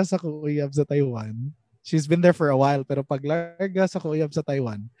 Paglarga sa Kuuyab sa Taiwan, she's been there for a while, pero paglarga sa Kuuyab sa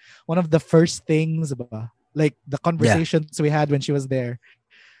Taiwan, one of the first things, like the conversations we had when she was there,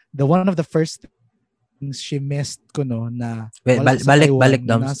 one of the first things she missed ko no na balik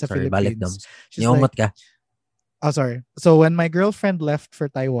dums. Sorry, balik dums. Niumot ka. Oh, sorry. So when my girlfriend left for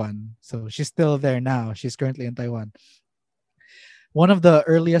Taiwan, so she's still there now. She's currently in Taiwan. One of the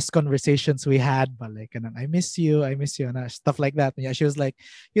earliest conversations we had, like, I miss you, and stuff like that. And yeah, she was like,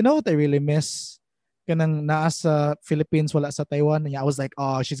 you know what I really miss? Kanang nasa Philippines, wala sa Taiwan. And yeah, I was like,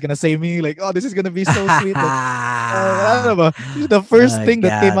 oh, she's gonna say me, like, oh, this is gonna be so sweet. Like, the first thing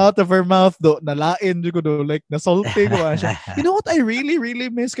that came out of her mouth, nalain ko do, like, nasalty ko siya. You know what I really,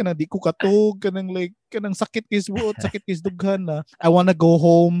 really miss? Kanang di ko katog, kanang sakit kis buot, sakit kis dughan na. I wanna go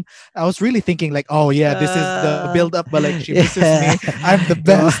home. I was really thinking like, oh yeah, this is the build up, but like she misses me. I'm the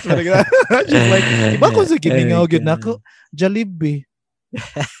best. She's like, iba ko sa gimingaw gyud nako, Jollibee.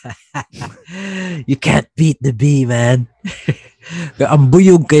 You can't beat the bee, man. Ang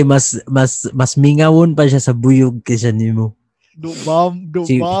buyog kay mas mingawon pa siya sa buyog kaysa nimo.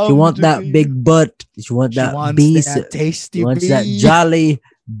 She want that big butt. She want that bee. That tasty wants bee. That jolly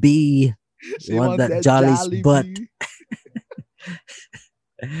bee. She want that jolly's butt.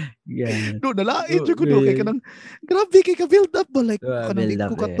 Yeah. No, nalain ko do kay kanang grabe kay ka build up ba, like kanang di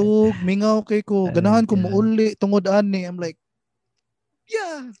ko katog, mingaw kay ko, ganahan ko muuli tungod ani. I'm like,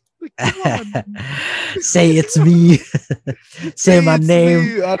 yeah, like, come on. Say it's me. Say my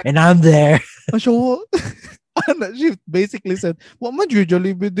name, and I'm there. So, she basically said, "What man you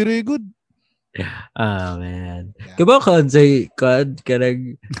Jollibee dire good?" Ah, man. Yeah. Kaba say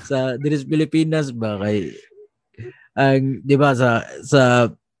kanang sa diris Pilipinas ba kay ang di ba sa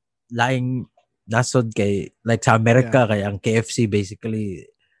laing nasod kay like sa Amerika kay ang KFC basically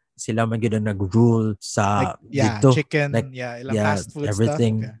sila man gyud nag-rule sa like, dito, chicken, like, ilang fast food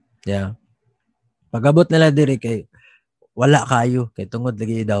everything stuff. Yeah. Pag-abot nila diri kay wala kayo kay tungod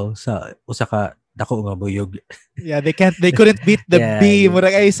lagi daw sa usa ka dako nga buyog. Yeah, they couldn't beat the bee.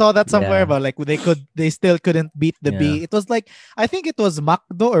 I saw that somewhere, but like they still couldn't beat the bee. It was like, I think it was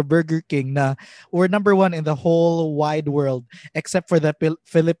McDo or Burger King na we're number one in the whole wide world except for the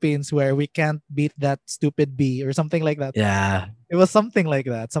Philippines where we can't beat that stupid bee or something like that. Yeah. It was something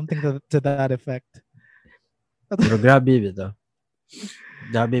like that, something to that effect. Pero grabe bito.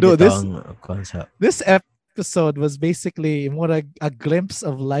 Grabe bito ang concept. This episode was basically more a glimpse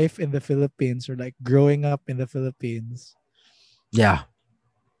of life in the Philippines, or like growing up in the Philippines. Yeah.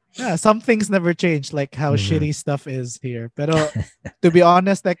 Yeah, some things never change, like how Mhm. shitty stuff is here. Pero to be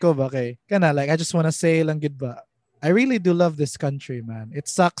honest, Echo, ba, okay, kana, like I just wanna say lang gid ba, I really do love this country, man. It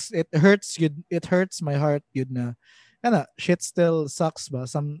sucks. It hurts you. It hurts my heart, yun na. Kana, shit still sucks, ba.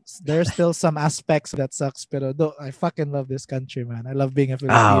 There's still some aspects that sucks, pero do I fucking love this country, man. I love being a Oh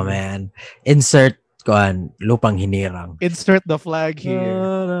Filipino. man. Insert kuan lupang hinirang. Insert the flag here.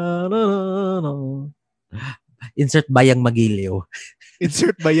 Insert bayang magiliw.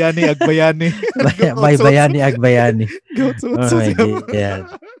 Insert bayani agbayani. May bayani ag bayani. Oh Gotsotso my siya.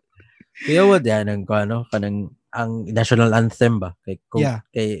 god. Kaya what yan ang ano kanang ang national anthem ba kay Yeah.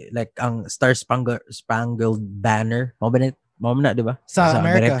 kay like ang Spangled Banner mo na di ba Sa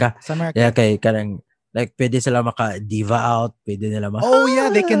America. Sa America. yeah kay kanang like pwede sila maka diva out pwede nila Oh yeah,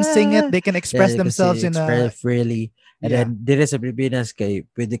 they can sing it, they can express themselves in a freely and yeah. then dire sa Pilipinas kay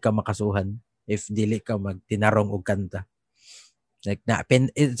pwede ka makasuhan if dili ka magtinarong og kanta like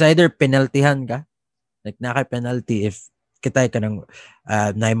it's either penaltyhan ka like naka penalty if kitay ka ng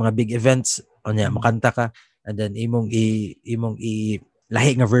na mga big events onya makanta ka and then imong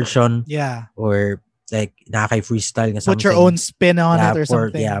lahi nga version yeah or like nakay freestyle nga something put your own spin on it or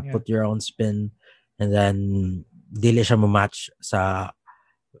something put your own spin and then dili siya mo match sa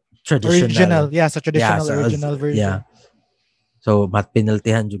traditional original version so mat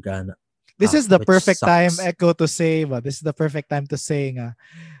penaltyhan juga na this is the perfect sucks. time Echo to say this is the perfect time to say nga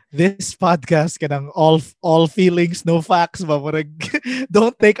this podcast kanang all feelings no facts ba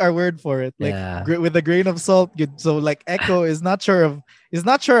don't take our word for it like with a grain of salt so like Echo is not sure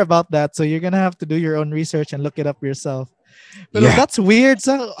about that so you're gonna have to do your own research and look it up yourself but that's weird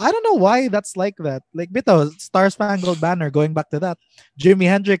so I don't know why that's like that like bitaw Star Spangled Banner going back to that Jimi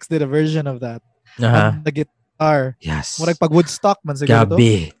Hendrix did a version of that on the guitar yes murag pag Woodstock man siguro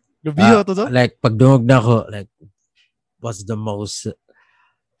gabi to like pagdungog na ko like was the most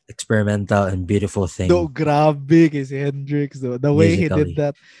experimental and beautiful thing. Grabe kay si Hendrix though. The way musically. He did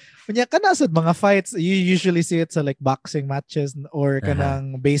that. Kanya kanasad mga fights, you usually see it sa like boxing matches or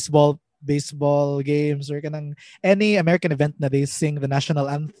kanang baseball games or kanang any American event na they sing the national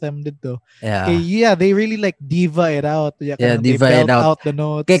anthem dito. Yeah. They really like diva it out. Diva it out the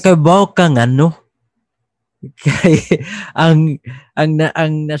notes. Kay kabaw kang ano? Kay ang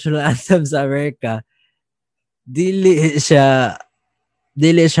national anthem sa America dili siya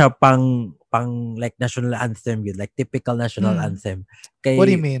pang like national anthem yun like typical national anthem kay what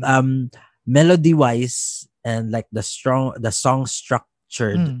do you mean melody wise and like the song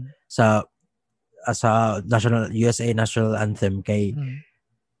structured sa national USA national anthem kay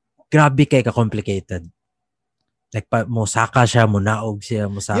grabe kay ka complicated like musaka siya munaog siya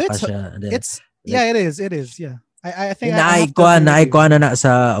siya it's like, it is yeah I think naikuha na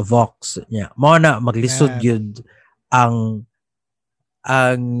sa Vox niya mo na maglisod yun ang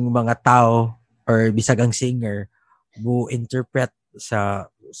mga tao or bisag ang singer mo interpret sa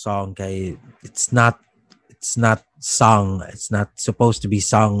song kay it's not supposed to be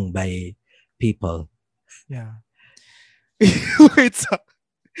sung by people. Wait, so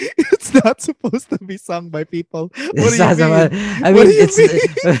it's not supposed to be sung by people. What do you mean? I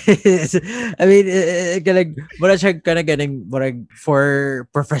mean, like mura siya ganing for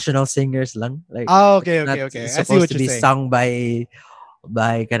professional singers lang. Like okay. I see supposed what to be sung by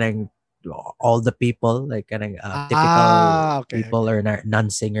kanang all the people like kanang typical people or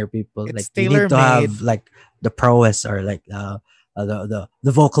non-singer people it's like you need to have like the prowess or like the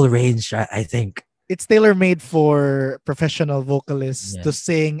vocal range I think it's tailor-made for professional vocalists to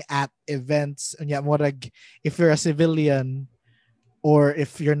sing at events and if you're a civilian or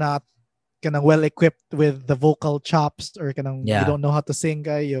if you're not kanang well equipped with the vocal chops or kanang you don't know how to sing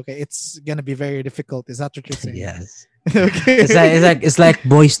it's gonna be very difficult. Is that what you're saying? Yes. Okay. It's like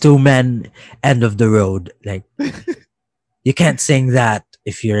Boys to Men, End of the Road. Like you can't sing that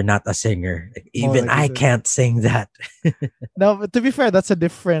if you're not a singer. Like, even I can't sing that. No, to be fair, that's a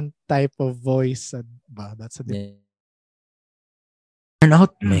different type of voice. That's a different. Turn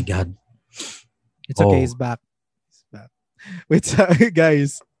out, my God. It's okay. He's back. Wait,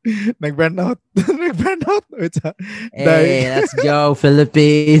 guys. Nag-burn out. Hey, let's go,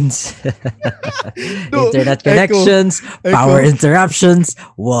 Philippines. Internet connections, power interruptions.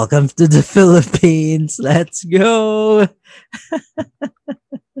 Welcome to the Philippines. Let's go.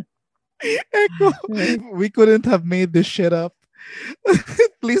 Echo, we couldn't have made this shit up.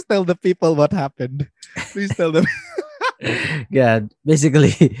 Please tell the people what happened. Please tell them. God,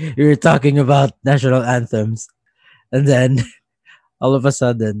 basically, we were talking about national anthems. And then all of a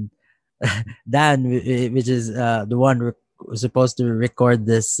sudden, Dan, which is the one supposed to record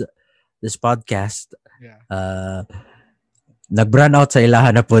this podcast, nag-brand out sa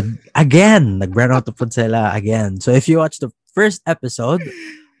ilaha na pod again. Nag-brand out pod sa ilaha again. So if you watch the first episode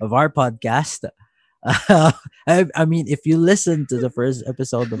of our podcast, I mean, if you listen to the first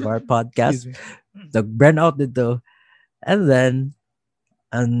episode of our podcast, Excuse me. nag-brand out dito. And then,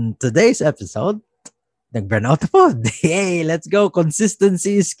 on today's episode, nag-brand out pod. Hey, let's go.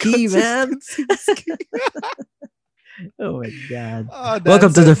 Consistency is key, man. Consistency is key. Oh my God. Oh, Dan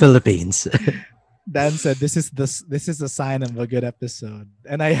Welcome to said- the Philippines. Dan said this is a sign of a good episode,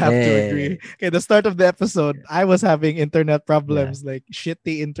 and I have to Hey. agree. Okay, the start of the episode, I was having internet problems, like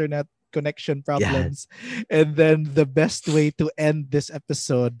shitty internet connection problems, and then the best way to end this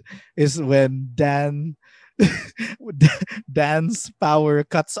episode is when Dan's power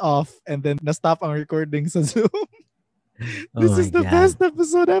cuts off, and then na-stop ang recording sa Zoom. This Oh is my the God. best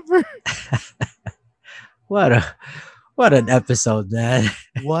episode ever. What an episode, man.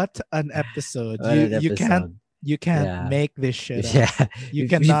 What an episode! What an You can't episode. Yeah. make this shit up. Yeah. You if,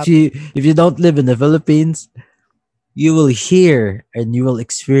 cannot. if you don't live in the Philippines, you will hear and you will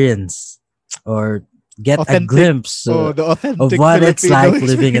experience or get Authentic- a glimpse The of authentic what it's Filipino like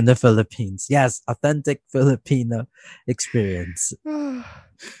living in experience. the Philippines. Yes, authentic Filipino experience.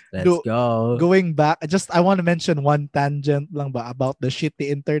 Let's Do- go. Going back, I want to mention one tangent lang ba about the shitty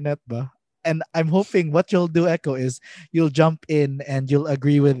internet ba. And I'm hoping what you'll do, Echo, is you'll jump in and you'll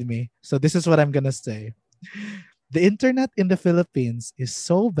agree with me. So this is what I'm gonna say. The internet in the Philippines is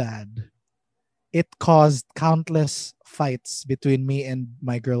so bad. It caused countless fights between me and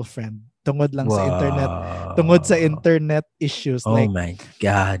my girlfriend. Tungod lang sa internet. Tungod sa internet issues. Oh Like, my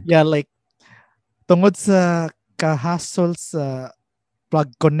God. yeah, like, tungod sa kahasol sa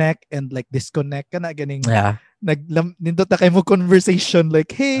plug connect and like disconnect ka na ganing Yeah. nindot na kayo mo conversation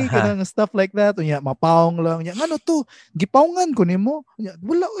like hey Aha. kanang stuff like that unya mapaong lang nya ano to gipawngan ko nimo unya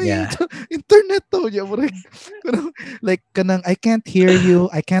wala oy Yeah. internet to unya murag like kanang I can't hear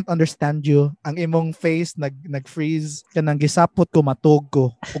you, I can't understand you, ang imong face nag-freeze kanang gisapot ko matug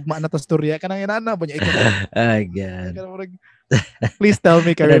ko ugma na ta storya kanang inana ba nya ikaw Oh God. kanang murag please tell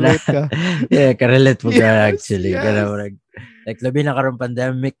me ka relate ka. Yeah, karelate mo ka Yes, actually. yes. Kaya murag, like labi na karon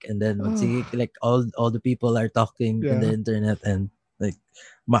pandemic and then magsige like all the people are talking in the Yeah. internet and like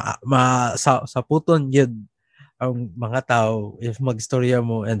sa puton yun ang mga tao if magstorya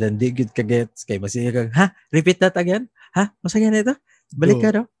mo and then di gud ka gets kay magsige kang ha repeat that again ha masaya na ito balik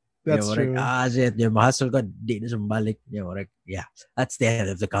ka daw. That's murag, true. shit yung mahasol ko di na siya balik murag, yeah, that's the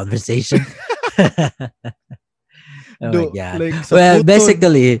end of the conversation. Oh my Do- God. like, sa Well, puton-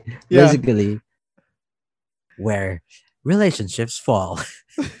 basically, Yeah. where relationships fall.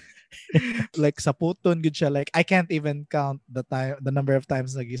 like sa puton gud siya like I can't even count the number of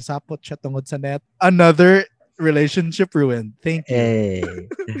times nagisapot siya tungod sa net. Another relationship ruined. Thank you. Hey,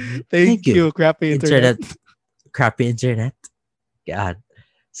 Thank you, crappy internet. crappy internet. God,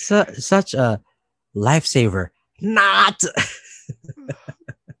 such a lifesaver. Not.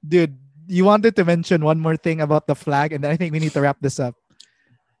 Dude, you wanted to mention one more thing about the flag and then I think we need to wrap this up.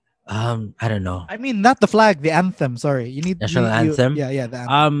 I don't know. I mean, not the flag, the anthem. Sorry. You need National you- anthem? Yeah, the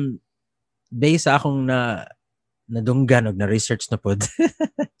anthem. Based sa akong nadunggan og na research na pod.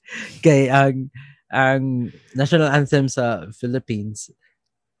 Kay ang national anthem sa Philippines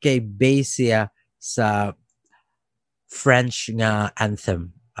kay base siya sa French nga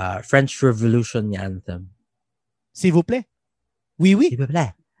anthem. French Revolution nga anthem. S'il vous plaît. Oui, oui. S'il vous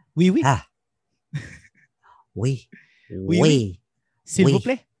plaît. Oui, oui. Ah. Oui. Oui, Oui. S'il oui. vous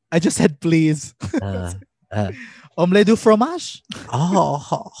plaît. I just said please. Uh, Omelette du fromage. oh.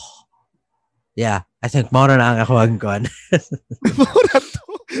 Yeah, I think mao na ang ako ang kon. Mura to.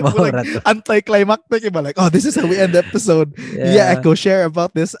 Mura to. Anticlimactic. Iba like, oh, this is how we end the episode. Yeah, Echo, share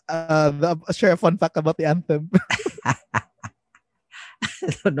about this. Share a fun fact about the anthem.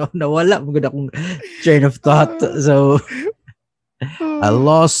 No, nawala mo gud akong train of thought. So I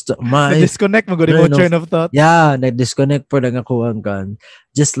lost my disconnect mo gud mo train of thought. yeah, nag-disconnect po lang ako ang kan.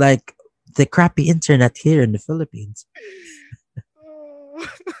 Just like the crappy internet here in the Philippines.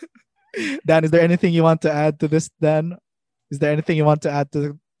 Dan, is there anything you want to add to this, Dan? Is there anything you want to add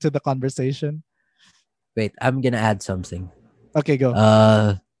to the conversation? Wait, I'm gonna add something. Okay, go.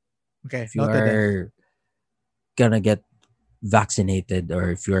 Okay, If you noted then. are gonna get vaccinated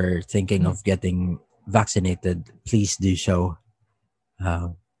or if you're thinking of getting vaccinated, please do so.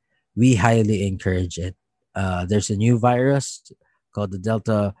 We highly encourage it. There's a new virus called the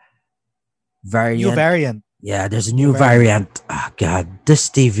Delta variant. New variant. Yeah, there's a new variant. Oh, God, this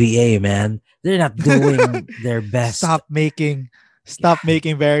TVA, man. They're not doing their best. Stop making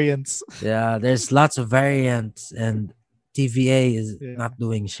variants. Yeah, there's lots of variants and TVA is Yeah. not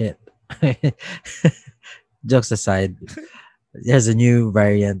doing shit. Jokes aside, There's a new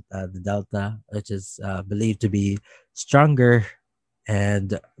variant, the Delta, which is believed to be stronger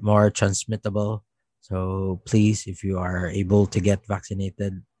and more transmittable. So please, if you are able to get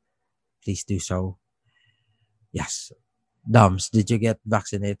vaccinated, please do so. Yes. Dums, did you get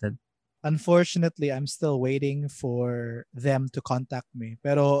vaccinated? Unfortunately, I'm still waiting for them to contact me.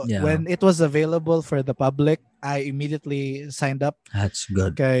 Pero Yeah, when it was available for the public, I immediately signed up. that's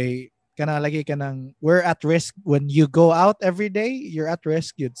good. Kay lagi ka ng, we're at risk when you go out every day, you're at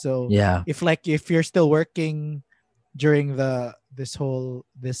risk yun. So Yeah. if you're still working during this whole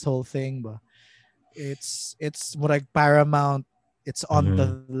thing ba, it's more like paramount. It's on Hmm. the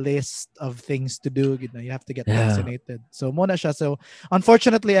list of things to do. You have to get Yeah. vaccinated. So muna siya. So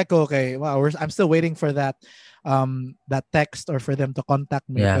unfortunately, ako okay. Wow, I'm still waiting for that text or for them to contact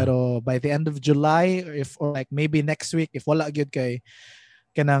me. Yeah. Pero by the end of July, or like maybe next week, if wala gyud kay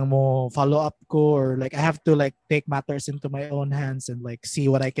kanang mo follow up ko, or like I have to like take matters into my own hands and like see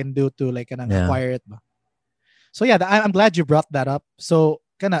what I can do to like kanang Yeah. acquire it ba. So yeah, I'm glad you brought that up. So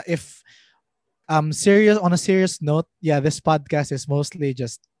kana if serious on a serious note, yeah, this podcast is mostly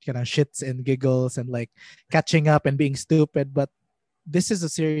just kind of shits and giggles and like catching up and being stupid, but this is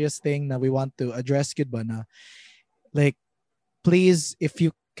a serious thing that we want to address gud ba na, like, please, if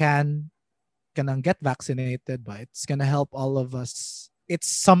you can get vaccinated, but it's gonna help all of us.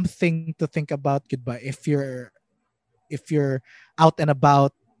 It's something to think about goodbye if you're out and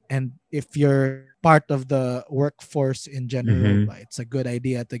about, and if you're part of the workforce in general, Hmm. but it's a good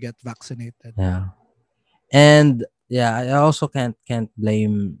idea to get vaccinated. Yeah. And yeah, I also can't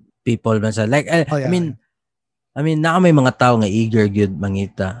blame people man sa like Oh I yeah, yeah. mean na may mga tao nga eager gyud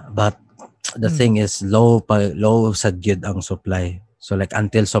mangita, but the thing Mm. is low sad gyud ang supply. So like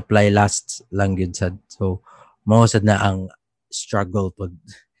until supply lasts lang gyud sad. So mo sad na ang struggle pag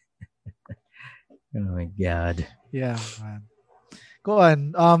oh my god. Yeah, man. Go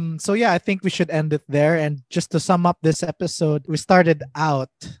on. So yeah, I think we should end it there. And just to sum up this episode, we started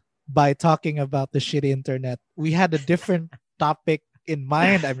out by talking about the shitty internet. We had a different topic in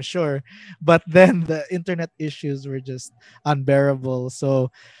mind, I'm sure, but then the internet issues were just unbearable.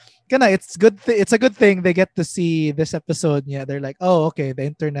 So it's a good thing they get to see this episode. Yeah, they're like, oh, okay, the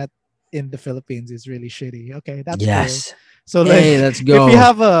internet in the Philippines is really shitty. Okay, that's cool. Yes. So like, Hey, let's if you go.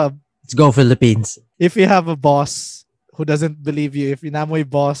 have a Let's go Philippines. if you have a boss who doesn't believe you, if you namoy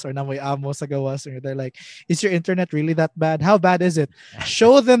boss or namoy amo sa gawas, or they're like, is your internet really that bad? How bad is it?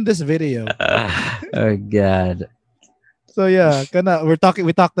 Show them this video. Oh god. So yeah,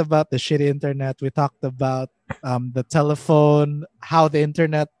 we talked about the shitty internet. We talked about the telephone, how the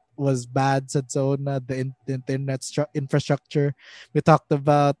internet was bad sa zona, the internet infrastructure. We talked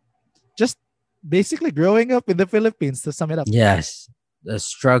about just basically growing up in the Philippines, to sum it up. Yes. The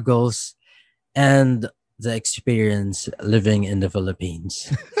struggles and the experience living in the Philippines.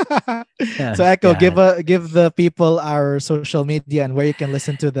 So Echo, God. give the people our social media and where you can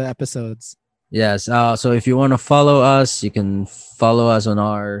listen to the episodes. Yes. So if you want to follow us, you can follow us on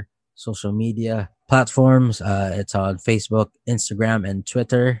our social media platforms. It's on Facebook, Instagram, and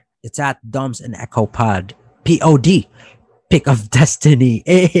Twitter. It's at Doms and Echo Pod. POD. Pick of Destiny.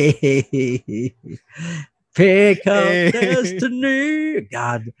 Hey. Pick of Hey. Destiny.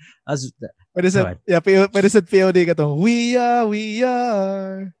 God. That's, Pwede sa, God. yeah, pwede sa POD ka to. We are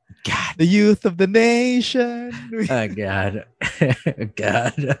God. the youth of the nation. Oh, God.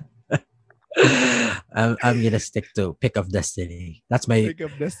 God. I'm gonna stick to Pick of Destiny. That's my Pick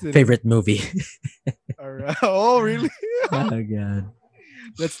of Destiny. favorite movie. Alright. Oh, really? Oh god.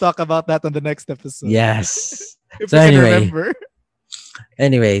 Let's talk about that on the next episode. Yes. If So we can anyway. remember.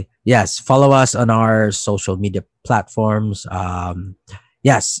 Anyway, yes, follow us on our social media platforms.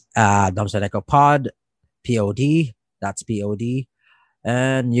 Yes, Doms and Echo Pod, POD. That's POD.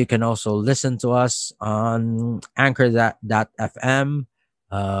 And you can also listen to us on Anchor.fm,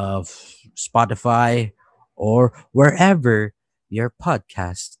 Spotify, or wherever your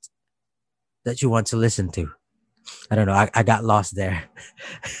podcast that you want to listen to. I don't know. I got lost there.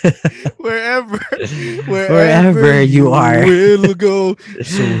 Wherever you are. will go.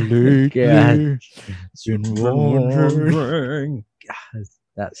 So lately, God. been wondering God,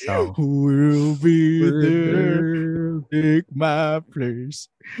 that song. who will be there. Take my place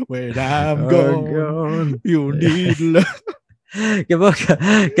when I'm gone. You need love.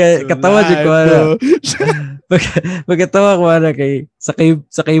 Katawa dyan ko ano. Magkatawa ko ano kay sa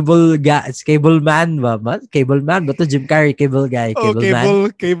cable man ba? Cable man ba to? Jim Carrey, cable guy. Oh,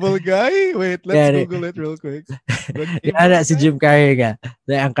 Man. cable guy. Wait, let's Yeah, Google it real quick. Yan si Jim Carrey nga.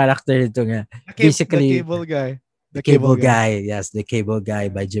 Ang karakter nito nga. The Basically, cable guy. The Cable Guy. Yes, The Cable Guy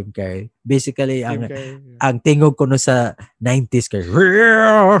by Jim Carrey. Basically, Jim ang Carrey, ang tingog ko no sa 90s kay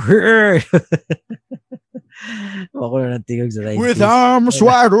ako na ng tingog sa 90s. With arms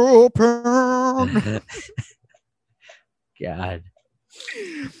wide open. God.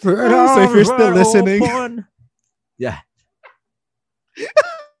 So if you're still listening, yeah.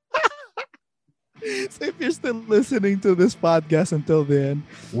 So if you're still listening to this podcast until the end,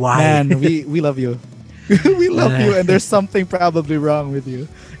 Why? man, we love you. We love you, and there's something probably wrong with you.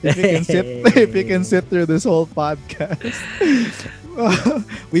 If you can sit through this whole podcast,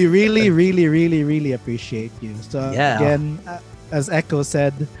 we really, really, really, really appreciate you. So again, as Echo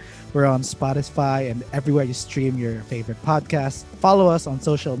said, we're on Spotify and everywhere you stream your favorite podcast. Follow us on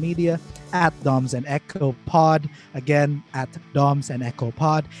social media at Doms and Echo Pod. Again, at Doms and Echo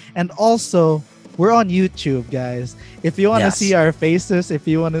Pod. And also, we're on YouTube, guys. If you want to see our faces, if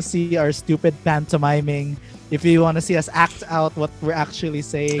you want to see our stupid pantomiming, if you want to see us act out what we're actually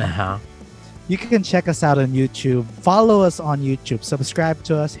saying, you can check us out on YouTube. Follow us on YouTube. Subscribe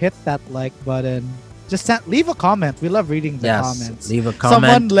to us. Hit that like button. Just leave a comment. We love reading the comments. Leave a comment.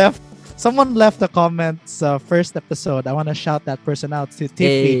 Someone left a comment first episode. I want to shout that person out to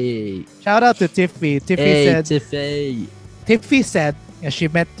Tiffy. Shout out to Tiffy. Tiffy said she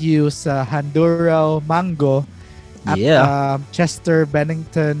met you sa Handuro Mango at Chester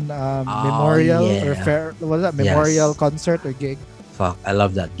Bennington Memorial or fair. Was that memorial concert or gig? Fuck, I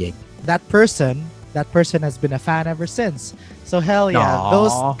love that gig. That person has been a fan ever since. So hell yeah,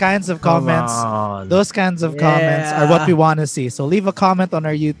 those kinds of comments are what we want to see. So leave a comment on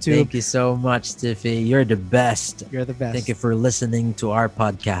our YouTube. Thank you so much, Tiffy. You're the best. You're the best. Thank you for listening to our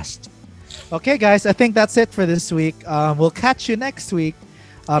podcast. Okay, guys, I think that's it for this week. We'll catch you next week.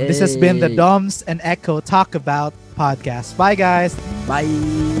 This has been the Doms and Echo Talk About podcast. Bye, guys. Bye.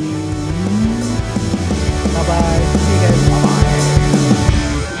 Bye-bye. See you guys.